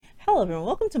Hello, everyone.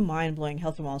 Welcome to Mind Blowing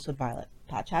Health and Wellness with Violet,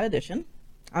 Pat Chat Edition.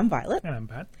 I'm Violet. And I'm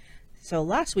Pat. So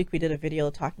last week we did a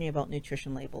video talking about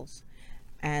nutrition labels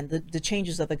and the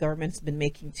changes that the government's been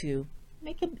making to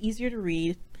make them easier to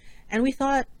read. And we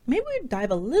thought maybe we'd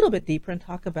dive a little bit deeper and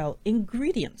talk about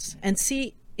ingredients and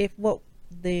see if what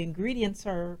the ingredients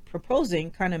are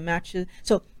proposing kind of matches.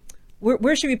 So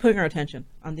where should we be putting our attention?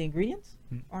 On the ingredients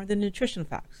or the nutrition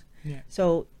facts? Yeah.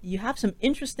 So you have some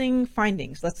interesting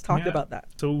findings. Let's talk about that.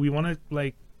 So we want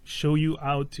to show you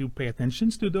how to pay attention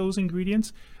to those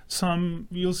ingredients.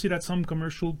 You'll see that some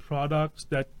commercial products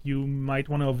that you might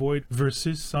want to avoid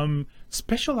versus some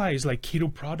specialized like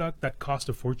keto product that cost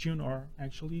a fortune are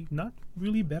actually not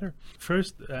really better.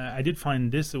 First, I did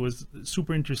find this. It was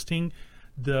super interesting.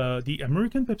 The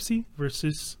American Pepsi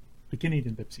versus the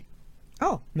Canadian Pepsi.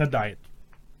 Oh. Not diet.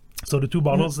 So the two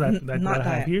bottles that I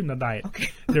have here, not diet. Okay.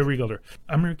 They're regular.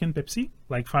 American Pepsi,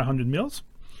 like 500 mils,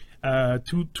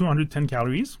 210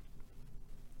 calories,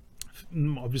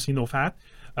 obviously no fat,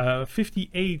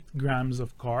 58 grams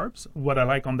of carbs. What I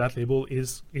like on that label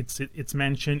is its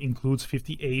mention includes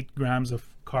 58 grams of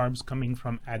carbs coming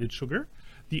from added sugar.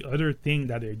 The other thing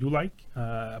that I do like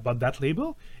about that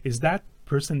label is that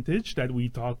percentage that we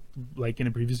talked like in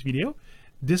a previous video.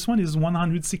 This one is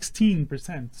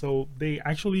 116%. So they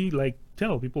actually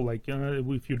tell people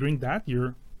if you drink that,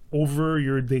 you're over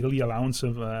your daily allowance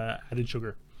of added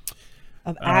sugar.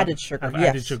 Of added sugar. Yes.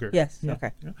 Added sugar. Yes. Yeah.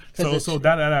 Okay. Yeah. So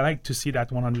that I like to see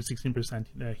that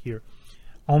 116% here.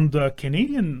 On the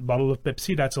Canadian bottle of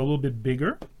Pepsi, that's a little bit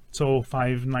bigger. So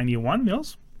 591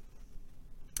 mils.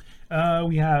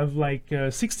 We have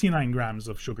 69 grams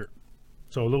of sugar.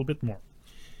 So a little bit more.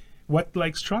 What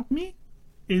struck me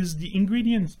is the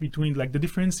ingredients between the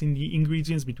difference in the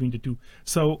ingredients between the two.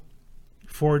 So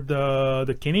for the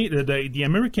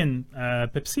American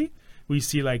Pepsi, we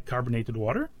see carbonated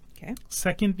water. Okay.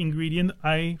 Second ingredient,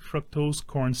 high fructose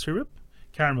corn syrup,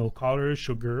 caramel color,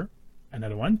 sugar,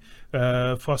 another one,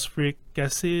 phosphoric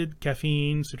acid,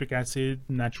 caffeine, citric acid,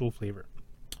 natural flavor.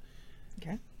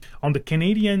 Okay. On the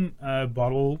Canadian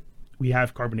bottle, we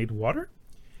have carbonated water,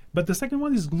 but the second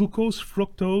one is glucose,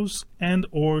 fructose, and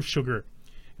or sugar.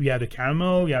 We have the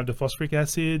caramel, we have the phosphoric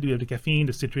acid, we have the caffeine,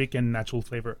 the citric, and natural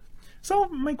flavor. So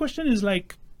my question is high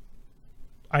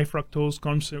fructose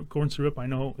corn syrup, I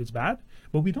know it's bad,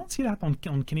 but we don't see that on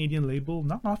Canadian label,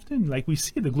 not often. We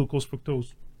see the glucose,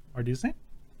 fructose. Are they the same?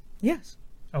 Yes.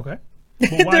 Okay.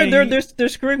 They're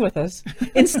screwing with us.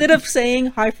 Instead of saying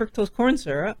high fructose corn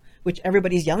syrup, which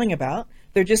everybody's yelling about,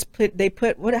 how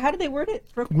do they word it?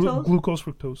 Fructose? Glucose,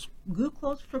 fructose.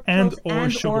 Glucose, fructose, and or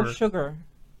sugar.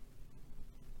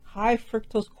 High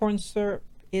fructose corn syrup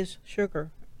is sugar.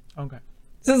 Okay.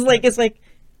 So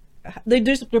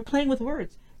they're playing with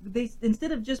words.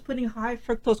 Instead of just putting high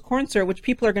fructose corn syrup, which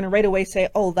people are going to right away say,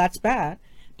 oh, that's bad,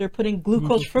 they're putting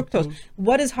glucose, fructose.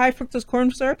 What is high fructose corn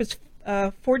syrup? It's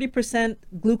 40%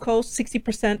 glucose,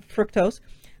 60% fructose.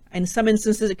 In some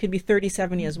instances, it could be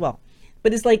 30-70 as well.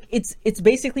 But it's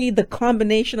basically the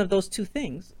combination of those two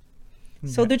things.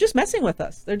 Okay. So they're just messing with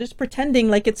us. They're just pretending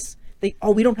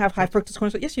we don't have high fructose corn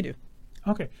syrup. Yes, you do.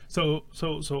 Okay, so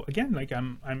again,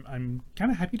 I'm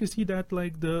kind of happy to see that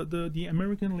the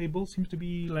American label seems to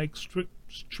be strict,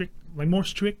 more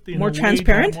strict, more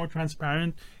transparent, more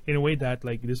transparent in a way that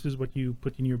this is what you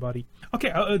put in your body.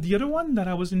 Okay, the other one that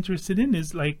I was interested in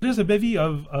is there's a bevy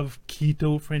of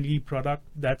keto-friendly product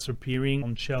that's appearing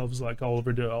on shelves all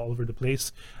over the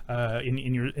place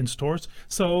in stores.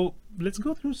 So let's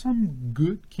go through some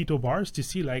good keto bars to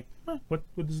see what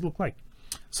does it look like.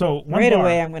 So right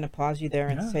away, I'm going to pause you there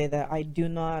and say that I do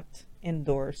not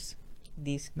endorse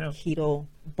these keto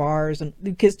bars,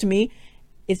 because to me,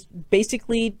 it's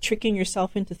basically tricking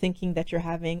yourself into thinking that you're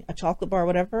having a chocolate bar or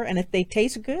whatever. And if they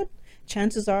taste good,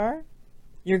 chances are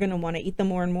you're going to want to eat them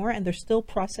more and more. And they're still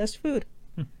processed food.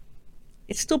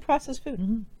 It's still processed food.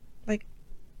 Mm-hmm.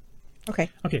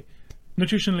 Okay.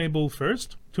 Nutrition label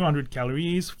first, 200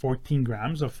 calories, 14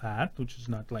 grams of fat, which is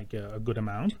not a good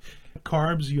amount.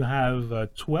 Carbs, you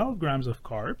have 12 grams of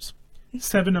carbs.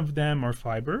 7 of them are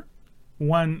fiber.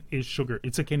 1 is sugar.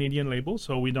 It's a Canadian label,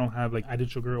 so we don't have added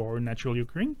sugar or naturally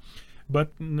occurring.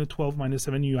 But in the 12 minus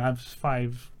 7, you have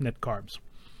 5 net carbs.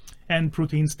 And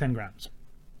proteins, 10 grams.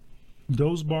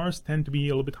 Those bars tend to be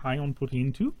a little bit high on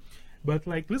protein too. But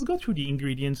let's go through the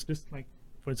ingredients just for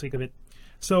the sake of it.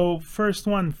 So first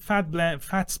one,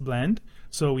 fats blend.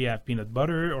 So we have peanut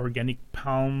butter, organic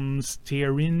palm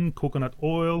stearin, coconut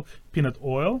oil, peanut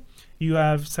oil. You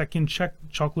have second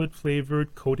chocolate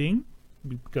flavored coating,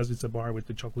 because it's a bar with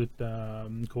the chocolate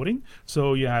coating.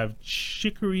 So you have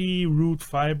chicory root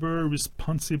fiber,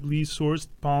 responsibly sourced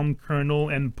palm kernel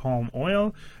and palm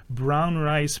oil, brown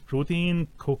rice protein,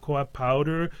 cocoa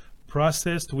powder,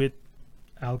 processed with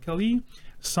alkali,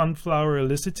 sunflower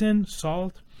lecithin,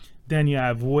 salt. Then you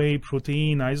have whey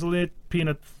protein isolate,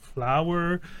 peanut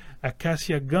flour,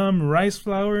 acacia gum, rice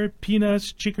flour,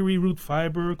 peanuts, chicory root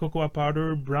fiber, cocoa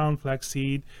powder, brown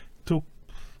flaxseed,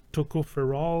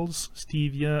 tocopherols,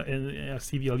 stevia, and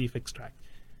stevia leaf extract.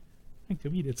 I think to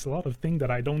me, it's a lot of things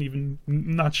that I don't even,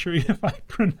 not sure if I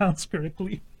pronounce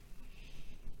correctly.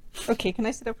 Okay, can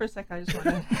I sit up for a second? I just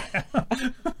want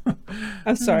to.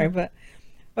 I'm sorry, but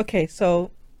okay.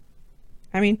 So,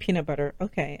 I mean peanut butter.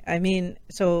 Okay, I mean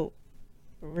so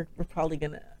we're probably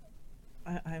gonna.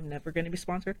 I'm never gonna be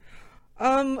sponsored.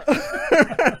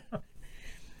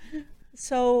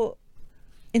 So,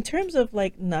 in terms of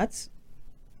like nuts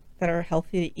that are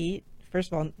healthy to eat,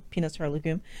 first of all, peanuts are a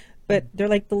legume, but they're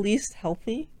like the least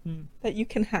healthy that you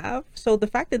can have. So the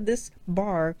fact that this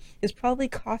bar is probably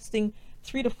costing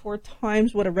 3 to 4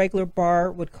 times what a regular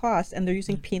bar would cost, and they're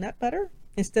using peanut butter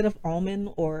instead of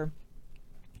almond or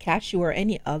cashew or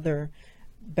any other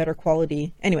better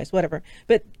quality. Anyways, whatever.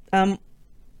 But I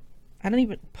don't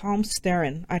even, palm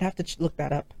stearin. I'd have to look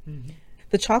that up.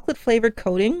 The chocolate flavored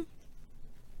coating,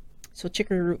 so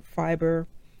chicory root fiber,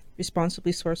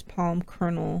 responsibly sourced palm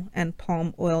kernel, and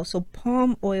palm oil. So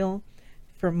palm oil,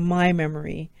 from my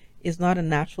memory, is not a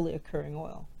naturally occurring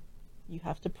oil. You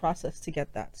have to process to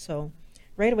get that. So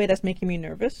right away, that's making me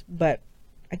nervous. But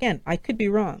again, I could be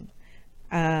wrong.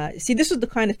 See, this is the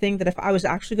kind of thing that if I was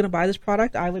actually going to buy this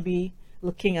product, I would be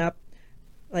looking up,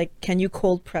 like, can you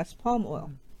cold press palm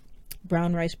oil?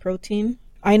 Brown rice protein.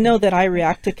 I know that I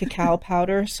react to cacao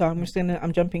powder, so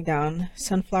I'm jumping down.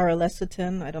 Sunflower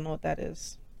lecithin. I don't know what that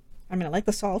is. I mean, I like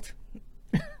the salt.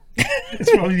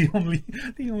 It's probably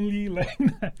the only like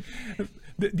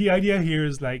the idea here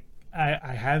is like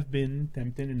I have been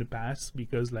tempted in the past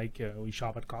because like we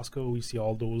shop at Costco, we see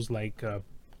all those like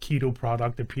keto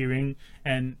product appearing,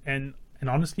 and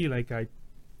honestly, like I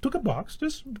took a box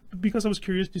just because I was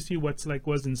curious to see what's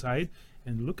inside,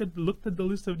 and looked at the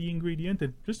list of the ingredient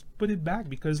and just put it back,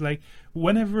 because like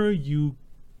whenever you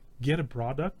get a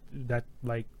product that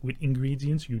like with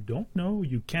ingredients you don't know,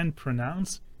 you can't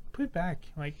pronounce, put it back.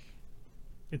 Like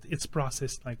it's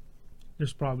processed. Like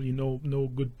there's probably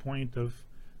no good point of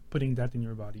putting that in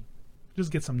your body.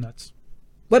 Just get some nuts.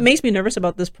 What makes me nervous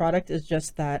about this product is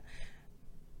just that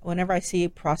whenever I see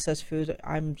processed food,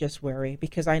 I'm just wary,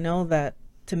 because I know that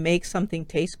to make something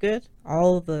taste good,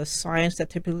 all the science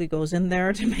that typically goes in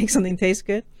there to make something taste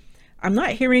good, I'm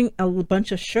not hearing a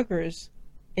bunch of sugars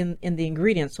in the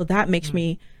ingredients. So that makes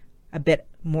me a bit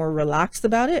more relaxed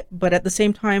about it. But at the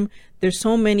same time, there's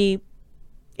so many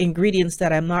ingredients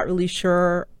that I'm not really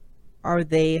sure are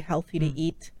they healthy to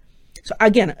eat. So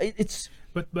again, it's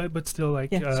but still,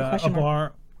 like it's a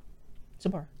bar. It's a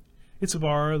bar. It's a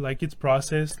bar, like it's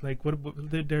processed. Like what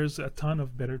there's a ton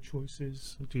of better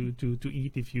choices to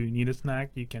eat. If you need a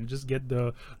snack, you can just get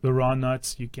the raw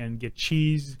nuts. You can get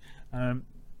cheese.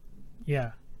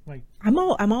 Yeah, like I'm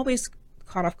always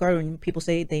caught off guard when people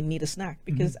say they need a snack,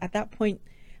 because at that point,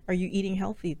 are you eating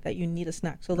healthy that you need a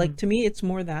snack? So like to me, it's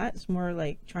more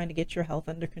like trying to get your health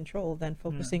under control than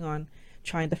focusing on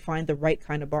trying to find the right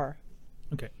kind of bar.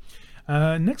 Okay.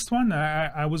 Next one,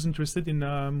 I was interested in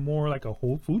more like a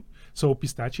whole food. So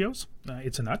pistachios,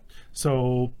 it's a nut.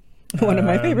 So one of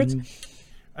my favorites.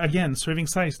 Again, serving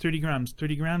size 30 grams.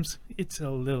 30 grams, it's a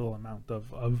little amount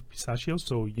of pistachios.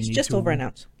 So you need just over an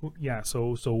ounce. Yeah,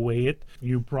 so weigh it.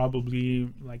 You probably,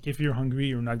 like if you're hungry,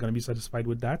 you're not going to be satisfied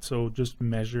with that. So just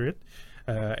measure it.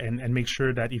 And make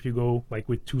sure that if you go like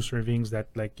with 2 servings that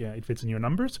like it fits in your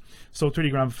numbers. So 30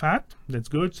 gram fat, that's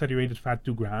good. Saturated fat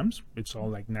 2 grams. It's all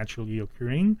like naturally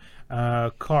occurring.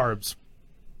 Carbs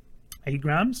 8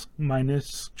 grams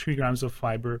minus 3 grams of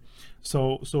fiber.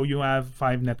 So you have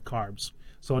 5 net carbs.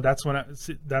 So that's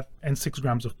and 6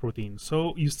 grams of protein.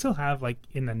 So you still have like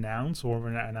in an ounce or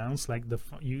an ounce, like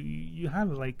you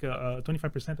have like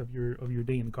 25% of your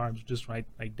day in carbs just right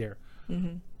there.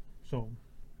 So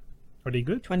are they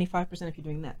good? 25% if you're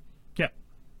doing that. Yeah.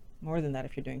 More than that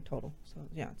if you're doing total. So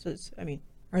yeah. So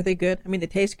are they good? I mean, they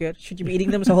taste good. Should you be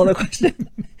eating them? Is a whole other question.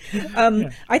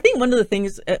 I think one of the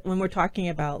things when we're talking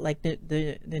about like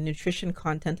the nutrition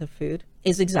content of food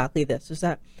is exactly this: is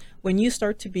that when you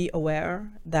start to be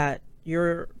aware that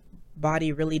your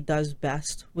body really does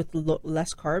best with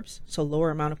less carbs, so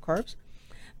lower amount of carbs,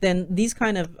 then these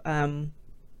kind of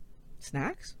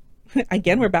snacks.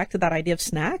 Again, we're back to that idea of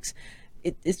snacks.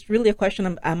 It's really a question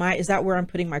of is that where I'm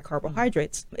putting my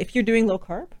carbohydrates? If you're doing low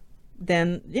carb,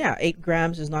 then yeah, 8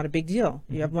 grams is not a big deal.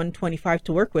 You have 125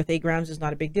 to work with, 8 grams is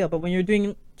not a big deal. But when you're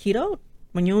doing keto,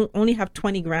 when you only have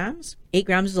 20 grams, 8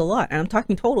 grams is a lot. And I'm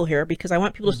talking total here because I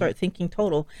want people to start thinking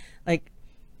total. Like,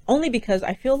 only because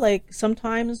I feel like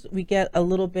sometimes we get a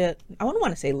little bit, I don't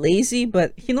want to say lazy,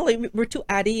 but like we're too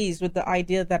at ease with the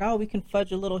idea that, oh, we can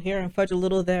fudge a little here and fudge a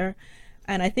little there.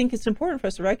 And I think it's important for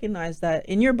us to recognize that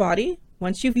in your body,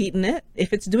 once you've eaten it,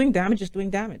 if it's doing damage, it's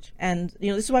doing damage. And,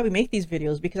 this is why we make these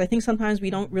videos, because I think sometimes we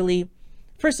don't really,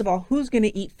 first of all, who's going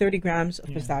to eat 30 grams of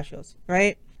pistachios,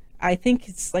 right? I think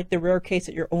it's like the rare case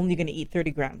that you're only going to eat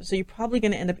 30 grams. So you're probably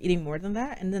going to end up eating more than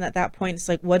that. And then at that point, it's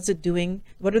like, what's it doing?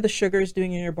 What are the sugars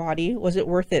doing in your body? Was it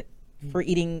worth it for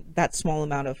eating that small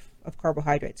amount of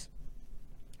carbohydrates?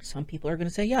 Some people are going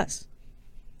to say yes.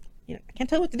 I can't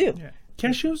tell what to do. Yeah.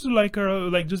 Cashews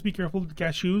are just be careful with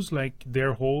cashews, like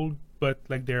they're whole, but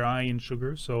like they're high in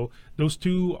sugar. So those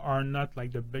two are not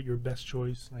like your best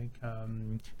choice. Like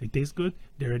they taste good,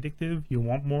 they're addictive, you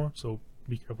want more, so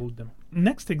be careful with them.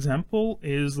 Next example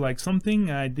is like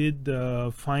something I did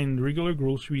find regular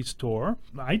grocery store.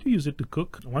 I do use it to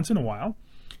cook once in a while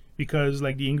because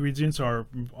like the ingredients are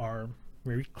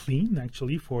very clean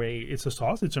actually. It's a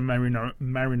sauce. It's a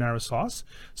marinara sauce.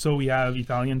 So we have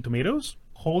Italian tomatoes,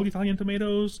 whole Italian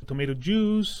tomatoes, tomato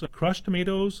juice, crushed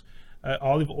tomatoes,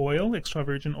 olive oil, extra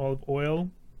virgin olive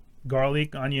oil,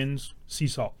 garlic, onions, sea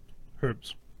salt,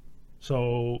 herbs.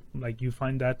 So like you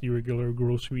find that at your regular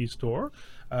grocery store,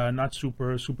 not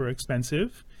super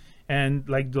expensive. And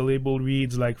like the label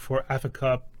reads like for half a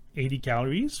cup, 80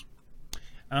 calories.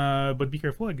 But be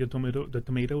careful, like the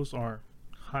tomatoes are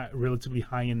relatively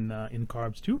high in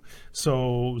carbs too.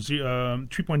 So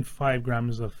 3.5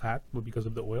 grams of fat because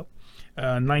of the oil,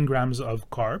 9 grams of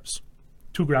carbs,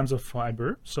 2 grams of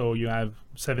fiber. So you have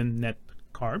 7 net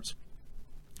carbs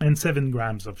and 7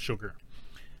 grams of sugar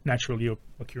naturally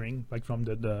occurring like from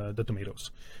the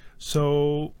tomatoes.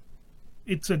 So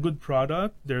it's a good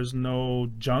product. There's no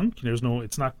junk.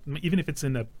 It's not, even if it's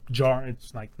in a jar,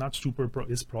 it's like not super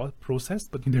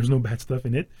processed, but there's no bad stuff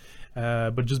in it.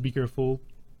 But just be careful.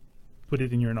 Put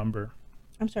it in your number.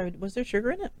 I'm sorry, was there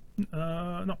sugar in it?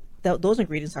 No. Those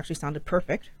ingredients actually sounded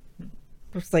perfect.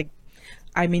 It's like,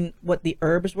 I mean, what the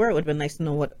herbs were, it would have been nice to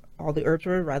know what all the herbs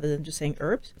were rather than just saying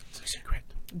herbs. It's a secret.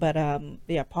 But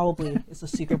yeah, probably it's a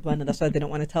secret blend, and that's why they don't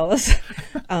want to tell us.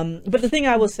 But the thing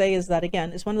I will say is that,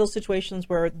 again, it's one of those situations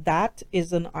where that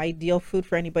is an ideal food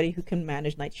for anybody who can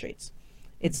manage nitrates.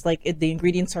 It's like the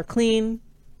ingredients are clean.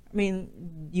 I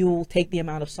mean, you will take the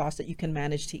amount of sauce that you can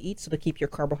manage to eat, so to keep your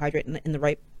carbohydrate in the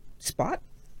right spot.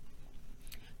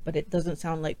 But it doesn't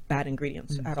sound like bad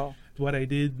ingredients at all. What I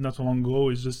did not so long ago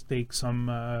is just take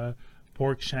some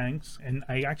pork shanks, and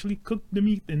I actually cooked the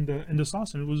meat in the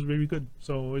sauce, and it was very good.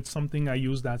 So it's something I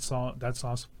use that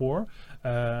sauce for.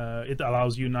 It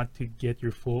allows you not to get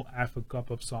your full half a cup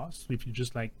of sauce if you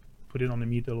just like put it on the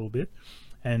meat a little bit,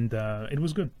 and it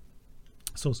was good.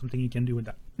 So something you can do with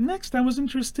that. Next, I was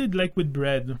interested like with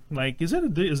bread. Like, is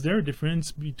there a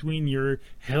difference between your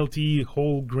healthy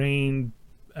whole grain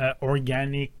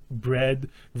organic bread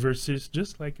versus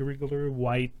just like a regular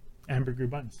white hamburger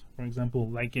buns, for example?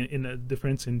 Like in a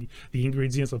difference in the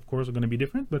ingredients, of course, are going to be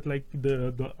different, but like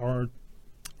did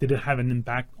it have an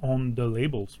impact on the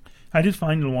labels? I did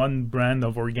find one brand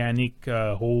of organic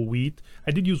whole wheat.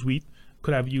 I did use wheat.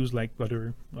 Could have used like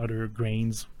other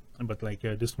grains, but like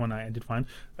this one I did find.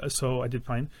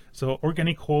 So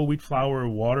organic whole wheat flour,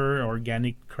 water,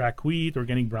 organic cracked wheat,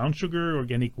 organic brown sugar,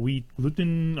 organic wheat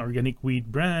gluten, organic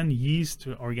wheat bran, yeast,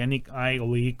 organic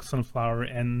oleic sunflower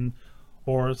and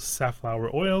or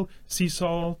safflower oil, sea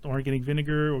salt, organic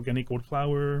vinegar, organic oat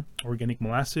flour, organic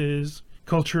molasses,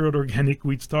 cultured organic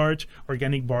wheat starch,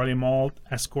 organic barley malt,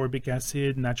 ascorbic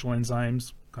acid, natural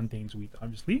enzymes. Contains wheat,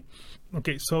 obviously.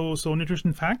 Okay, so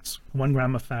nutrition facts: 1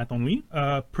 gram of fat only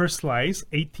per slice,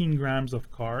 18 grams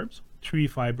of carbs, 3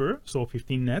 fiber, so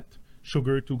 15 net,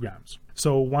 sugar 2 grams.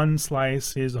 So 1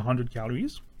 slice is 100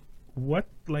 calories. What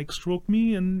like struck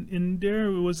me in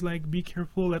there was like, be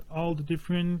careful at all the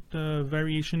different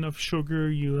variation of sugar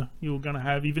you're gonna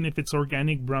have. Even if it's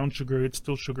organic brown sugar, it's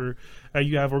still sugar.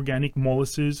 You have organic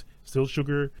molasses, still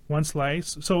sugar. 1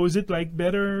 slice. So is it like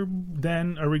better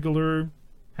than a regular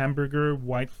hamburger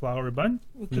white flour bun?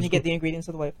 Can you get the ingredients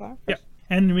of the white flour first?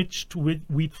 Yeah. Enriched with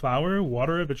wheat flour,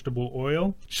 water, vegetable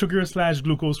oil, sugar /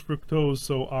 glucose fructose,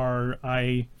 so our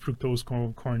high fructose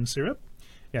corn syrup.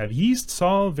 You have yeast,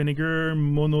 salt, vinegar,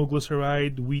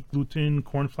 monoglyceride, wheat gluten,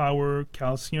 corn flour,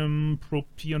 calcium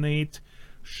propionate,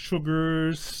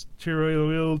 sugar,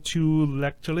 stearoyl 2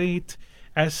 lactolate,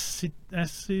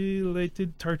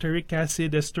 acylated tartaric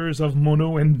acid, esters of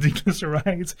mono and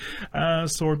diglycerides,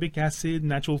 sorbic acid,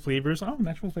 natural flavors. Oh,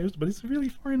 natural flavors, but it's really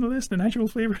far in the list. The natural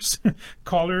flavors: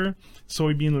 color,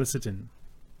 soybean lecithin,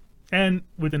 and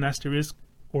with an asterisk,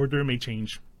 order may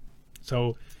change.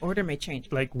 So Order may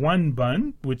change. like one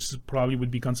bun, which probably would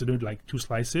be considered like 2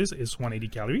 slices, is 180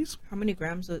 calories. How many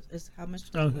grams is how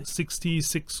much?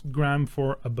 66 gram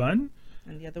for a bun.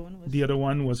 And the other one was? The other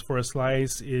one was for a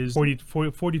slice is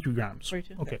 42 grams.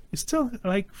 42, Okay. okay. It's still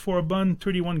like for a bun,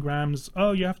 31 grams.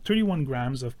 Oh, you have 31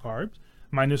 grams of carbs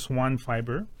minus 1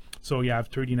 fiber. So you have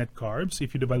 30 net carbs.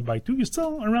 If you divide by 2, you're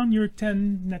still around your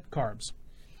 10 net carbs.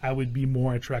 I would be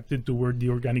more attracted toward the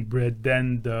organic bread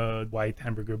than the white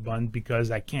hamburger bun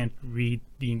because I can't read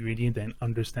the ingredient and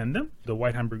understand them. The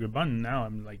white hamburger bun, now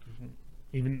I'm like,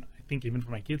 I think even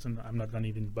for my kids, and I'm not gonna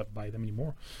even buy them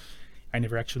anymore. I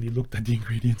never actually looked at the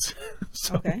ingredients.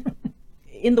 So. Okay.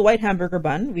 In the white hamburger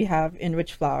bun, we have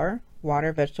enriched flour,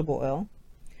 water, vegetable oil,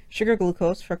 sugar,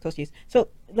 glucose, fructose, yeast. So,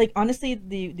 like, honestly,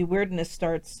 the weirdness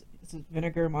starts,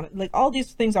 vinegar, like, all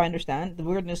these things I understand. The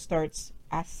weirdness starts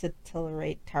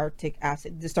acetylate tartic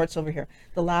acid. It starts over here.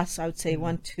 The last, I would say,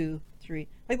 1, 2, 3,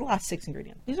 like the last 6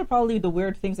 ingredients. These are probably the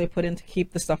weird things they put in to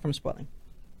keep the stuff from spoiling.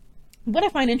 What I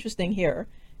find interesting here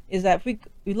is that if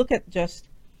we look at just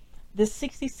this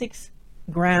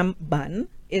 66-gram bun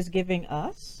is giving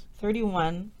us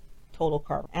 31 total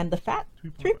carb, and the fat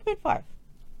 3.5.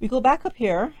 We go back up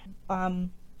here,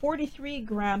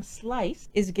 43-gram slice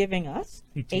is giving us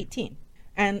 18.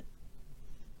 And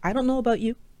I don't know about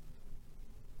you,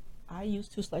 I use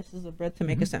 2 slices of bread to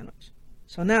make a sandwich.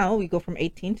 So now we go from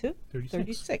 18 to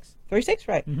 36. 36,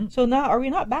 right? So now are we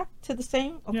not back to the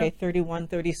same? Okay, yeah. 31,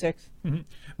 36.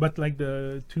 But like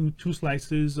the two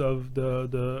slices of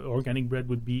the organic bread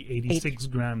would be 86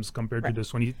 grams compared to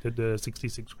the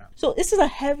 66 grams. So this is a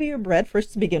heavier bread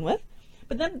first to begin with.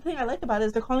 But then the thing I like about it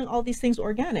is they're calling all these things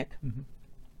organic.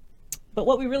 But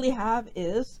what we really have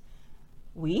is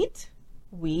wheat,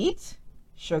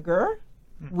 sugar,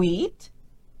 wheat,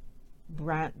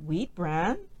 bran,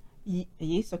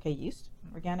 yeast,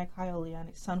 organic, high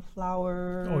oleanic,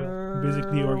 sunflower oil,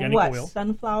 basically organic oil.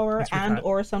 Sunflower and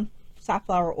or some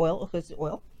safflower oil, because it's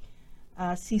oil.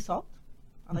 Sea salt,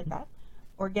 I like that.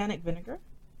 Organic vinegar.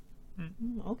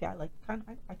 Okay,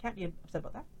 I can't be upset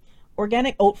about that.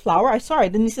 Organic oat flour.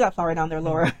 Didn't you see that flour down there,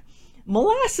 Laura?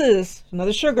 Molasses,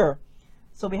 another sugar.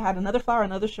 So we had another flour,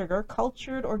 another sugar.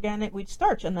 Cultured organic wheat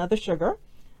starch, another sugar.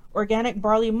 Organic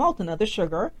barley malt, another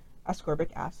sugar. Ascorbic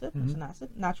acid, an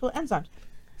acid, natural enzymes.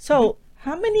 So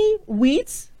how many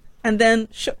wheats and then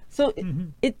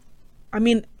I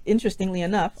mean, interestingly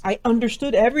enough, I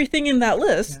understood everything in that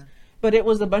list, but it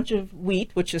was a bunch of wheat,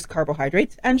 which is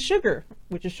carbohydrates, and sugar,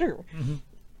 which is sugar.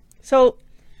 So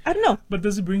I don't know. But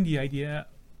does it bring the idea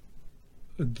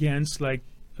against like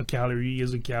a calorie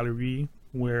is a calorie,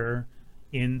 where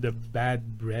in the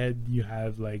bad bread you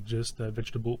have like just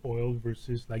vegetable oil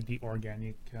versus like the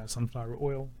organic sunflower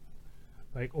oil?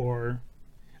 Like, or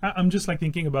I'm just like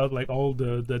thinking about like all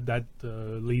that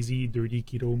lazy dirty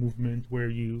keto movement where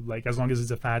you like, as long as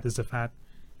it's a fat, it's a fat.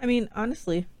 I mean,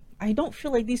 honestly, I don't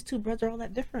feel like these two breads are all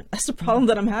that different. That's the problem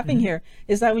that I'm having here,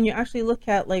 is that when you actually look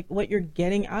at like what you're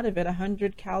getting out of it,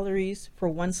 100 calories for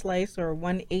one slice or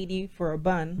 180 for a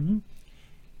bun.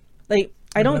 Like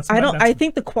I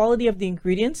think the quality of the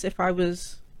ingredients,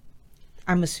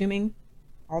 I'm assuming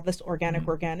all this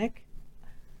organic,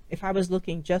 if I was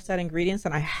looking just at ingredients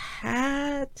and I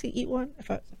had to eat one,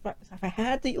 if I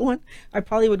had to eat one, I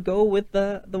probably would go with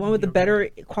the one with the better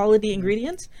quality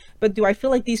ingredients. But do I feel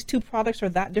like these two products are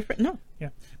that different? No. Yeah,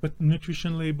 but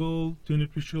nutrition label to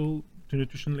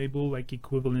nutrition label, like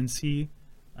equivalency,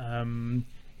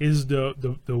 is the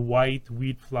white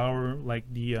wheat flour, like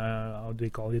the how do they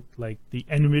call it, like the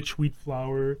enriched wheat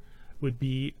flour, would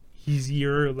be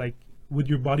easier? Like, would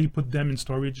your body put them in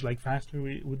storage like faster?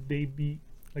 Would they be?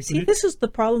 Like, see, this is the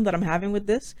problem that I'm having with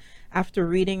this. After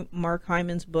reading Mark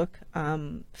Hyman's book,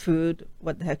 Food,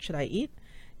 What the Heck Should I Eat?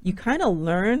 You kind of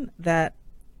learn that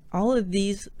all of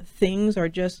these things are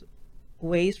just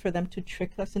ways for them to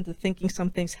trick us into thinking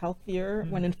something's healthier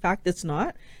when in fact it's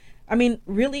not. I mean,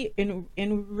 really,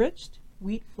 enriched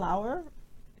wheat flour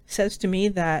says to me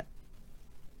that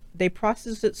they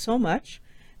processed it so much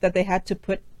that they had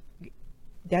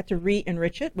to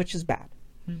re-enrich it, which is bad.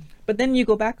 But then you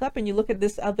go back up and you look at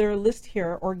this other list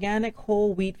here, organic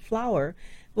whole wheat flour.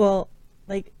 Well,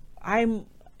 like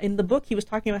in the book, he was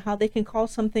talking about how they can call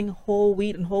something whole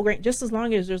wheat and whole grain just as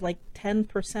long as there's like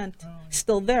 10%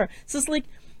 still there. So it's like,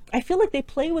 I feel like they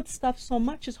play with stuff so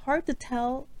much, it's hard to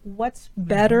tell what's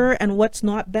better and what's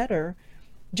not better.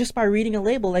 just by reading a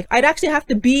label. Like I'd actually have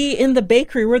to be in the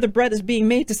bakery where the bread is being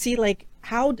made to see like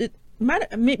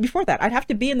before that, I'd have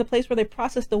to be in the place where they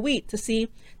process the wheat to see,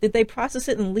 did they process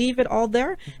it and leave it all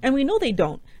there? And we know they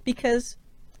don't, because,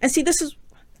 and see, this is,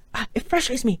 it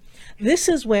frustrates me. This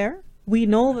is where we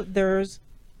know that there's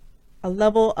a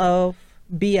level of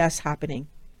BS happening.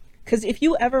 Because if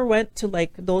you ever went to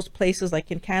like those places,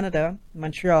 like in Canada,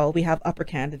 Montreal, we have Upper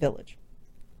Canada Village.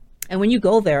 And when you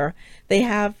go there, they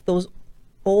have those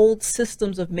old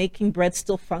systems of making bread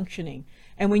still functioning.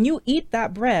 And when you eat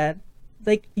that bread,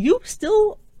 like you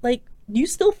still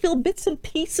feel bits and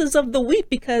pieces of the wheat,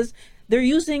 because they're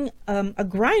using a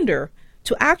grinder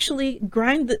to actually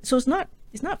grind so it's not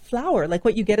flour like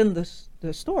what you get in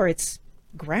the store. It's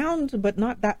ground, but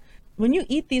not that. When you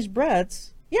eat these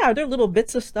breads, yeah, there are little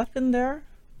bits of stuff in there.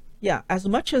 Yeah, as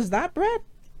much as that bread,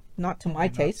 not to my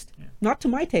taste. Not to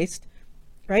my taste,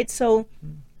 right? So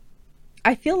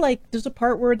I feel like there's a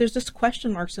part where there's just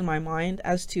question marks in my mind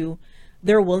as to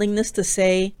their willingness to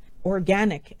say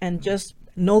organic and just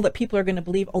know that people are going to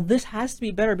believe, oh, this has to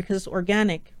be better because it's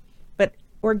organic. But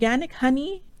organic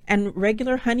honey and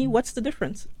regular honey, what's the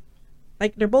difference?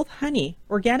 Like, they're both honey.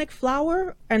 Organic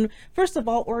flour, and first of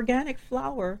all, organic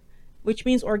flour, which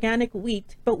means organic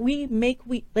wheat, but we make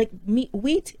wheat like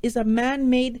wheat is a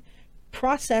man-made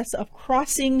process of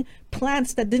crossing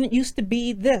plants that didn't used to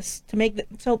be this to make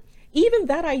so even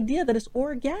that idea that it's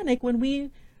organic, when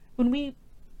we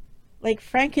like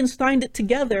Frankensteined it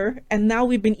together, and now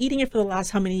we've been eating it for the last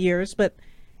how many years, but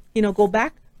go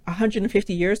back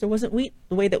 150 years, there wasn't wheat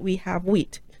the way that we have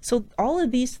wheat. So all of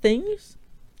these things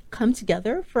come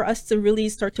together for us to really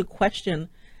start to question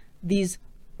these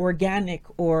organic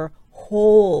or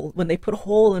whole. When they put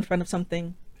whole in front of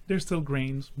something, they're still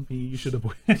grains. You should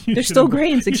avoid. They're still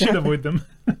grains. Exactly. You should avoid them.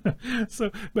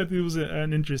 But it was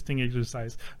an interesting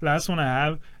exercise. Last one I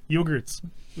have, yogurts.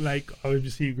 Like,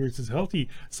 obviously, yogurts is healthy.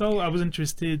 So I was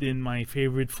interested in my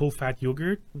favorite full-fat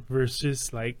yogurt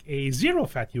versus like a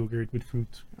zero-fat yogurt with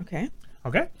fruit. Okay.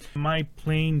 My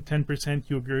plain 10%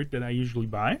 yogurt that I usually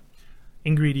buy.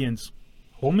 Ingredients: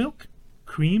 whole milk,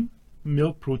 cream,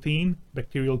 milk protein,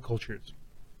 bacterial cultures.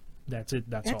 That's it.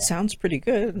 That's all. That sounds pretty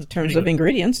good in terms of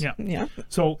ingredients. Yeah.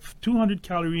 So 200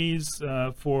 calories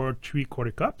for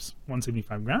 3/4 cups,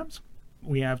 175 grams.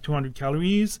 We have 200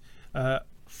 calories,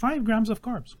 5 grams of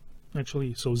carbs,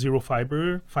 actually. So 0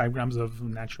 fiber, 5 grams of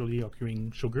naturally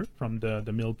occurring sugar from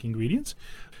the milk ingredients,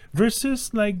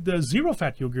 versus like the zero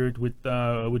fat yogurt with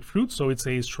fruit. So it's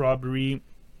a strawberry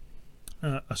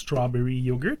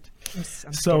yogurt.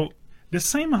 So the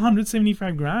same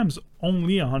 175 grams,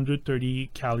 only 130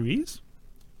 calories,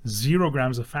 0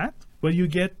 grams of fat, but you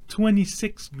get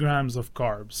 26 grams of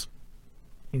carbs,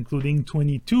 including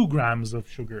 22 grams of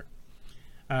sugar.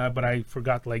 But I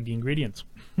forgot like the ingredients.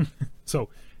 So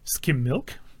skim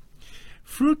milk,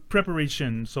 fruit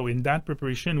preparation. So in that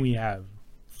preparation, we have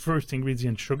first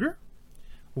ingredient sugar,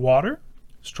 water,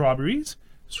 strawberries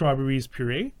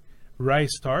puree,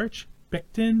 rice starch,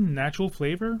 pectin, natural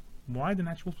flavor. Why the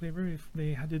natural flavor if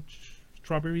they had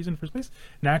strawberries in the first place?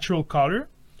 Natural color,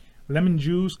 lemon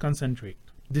juice concentrate.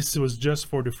 This was just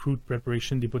for the fruit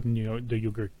preparation they put in the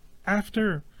yogurt.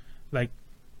 After, like,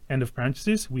 end of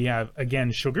parenthesis, we have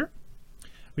again sugar.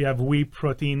 We have whey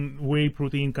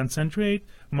protein concentrate,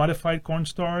 modified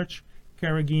cornstarch,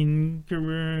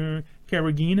 carrageenan,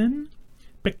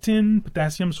 pectin,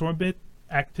 potassium sorbate,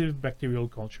 active bacterial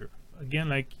culture. Again,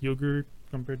 like yogurt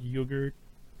compared to yogurt,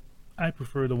 I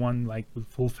prefer the one like with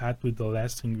full fat with the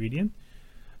less ingredient.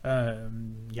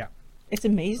 Yeah. It's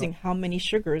amazing how many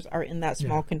sugars are in that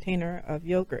small container of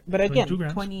yogurt. But again,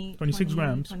 26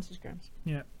 grams. 26 grams.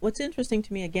 Yeah. What's interesting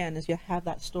to me again is you have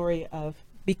that story of,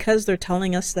 because they're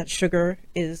telling us that sugar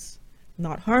is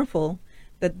not harmful,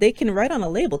 that they can write on a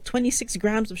label 26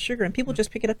 grams of sugar and people just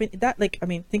pick it up.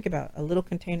 Think about a little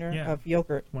container of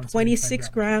yogurt, 26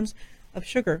 grams of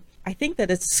sugar. I think that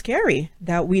it's scary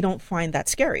that we don't find that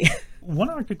scary. One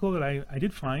article that I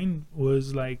did find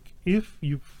was like, if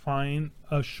you find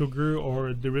a sugar or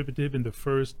a derivative in the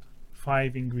first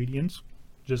 5 ingredients,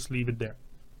 just leave it there.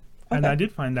 Okay. And I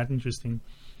did find that interesting.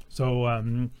 So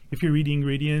if you read the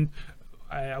ingredient,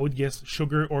 I would guess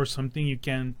sugar or something you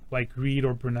can like read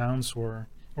or pronounce or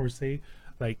say,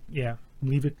 like,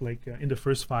 leave it like in the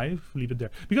first 5, leave it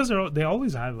there. Because they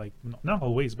always have, like, not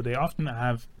always, but they often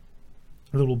have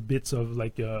little bits of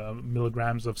like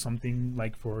milligrams of something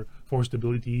like for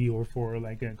stability or for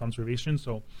like conservation.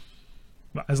 So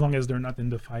as long as they're not in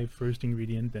the 5 first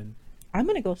ingredient, then I'm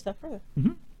gonna go a step further.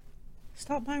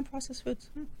 Stop buying processed foods.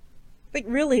 Like,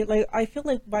 really, like, I feel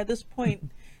like by this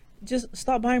point just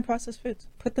stop buying processed foods.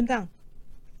 Put them down.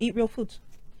 Eat real foods.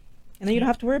 And then you don't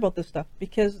have to worry about this stuff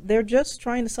because they're just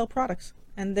trying to sell products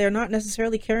and they're not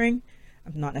necessarily caring.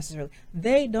 Not necessarily.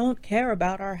 They don't care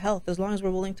about our health as long as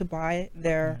we're willing to buy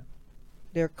their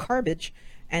garbage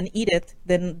and eat it.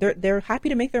 Then they're happy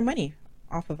to make their money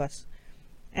off of us.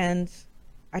 And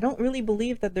I don't really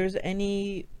believe that there's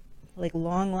any like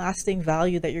long-lasting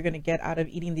value that you're going to get out of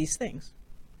eating these things.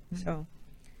 So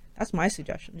that's my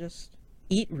suggestion. Just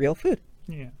eat real food.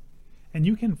 Yeah. And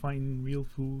you can find real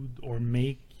food or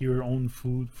make your own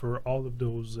food for all of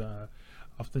those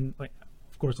often, like,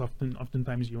 of course,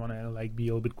 oftentimes you want to like be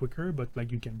a little bit quicker, but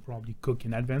like you can probably cook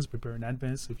in advance, prepare in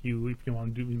advance. If you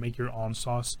want to make your own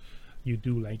sauce, you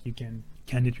can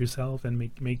can it yourself and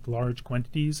make large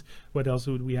quantities. What else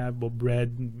would we have? Well,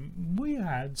 bread. We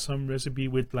had some recipe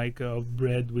with like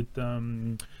bread with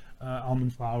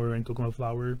almond flour and coconut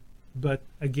flour. But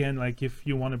again, like if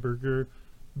you want a burger,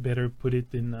 better put it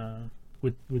in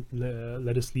with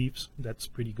lettuce leaves. That's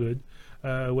pretty good.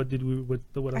 What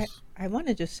else? I want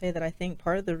to just say that I think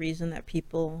part of the reason that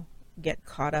people get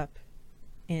caught up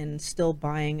in still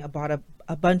buying a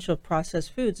bunch of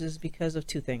processed foods is because of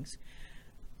two things: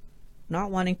 not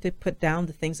wanting to put down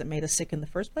the things that made us sick in the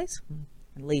first place,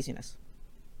 and laziness.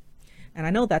 And I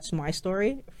know that's my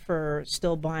story for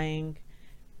still buying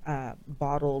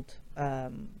bottled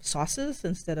sauces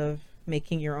instead of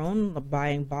making your own,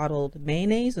 buying bottled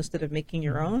mayonnaise instead of making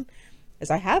your own, as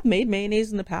I have made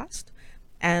mayonnaise in the past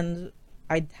and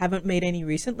I haven't made any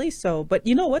recently. So, but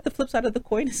you know what, the flip side of the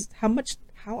coin is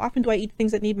how often do I eat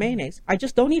things that need mayonnaise? I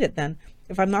just don't eat it then.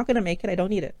 If I'm not going to make it, I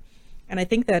don't eat it. And I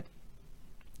think that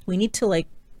we need to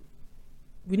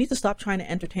stop trying to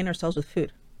entertain ourselves with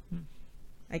food.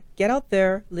 Like, get out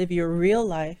there, live your real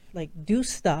life, like do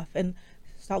stuff, and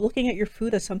stop looking at your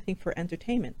food as something for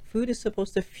entertainment. Food is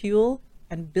supposed to fuel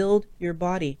and build your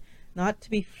body, not to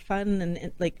be fun.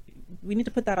 And like, we need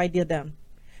to put that idea down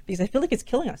because I feel like it's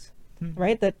killing us,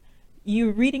 right? That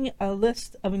you're reading a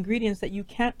list of ingredients that you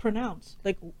can't pronounce.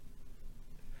 Like,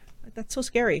 that's so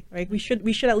scary, right? We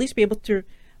should at least be able to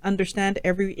understand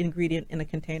every ingredient in a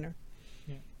container.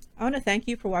 I want to thank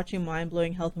you for watching Mind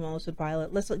Blowing Health and Wellness with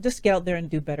Violet. Let's just get out there and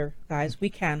do better, guys. We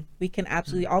can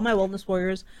absolutely. All my wellness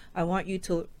warriors, I want you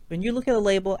to, when you look at a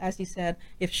label, as he said,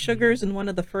 if sugar's in one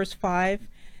of the first 5,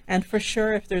 and for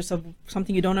sure if there's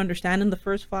something you don't understand in the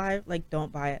first 5, like,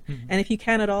 don't buy it. And if you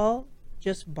can at all,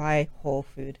 just buy whole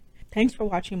food. Thanks for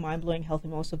watching Mind Blowing Health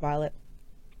and Wellness with Violet,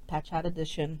 Pat Chat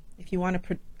Edition. If you want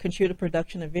to contribute to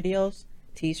production of videos,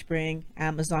 Teespring,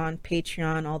 Amazon,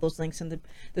 Patreon, all those links in the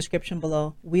description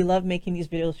below. We love making these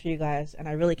videos for you guys, and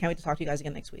I really can't wait to talk to you guys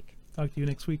again next week. Talk to you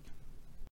next week.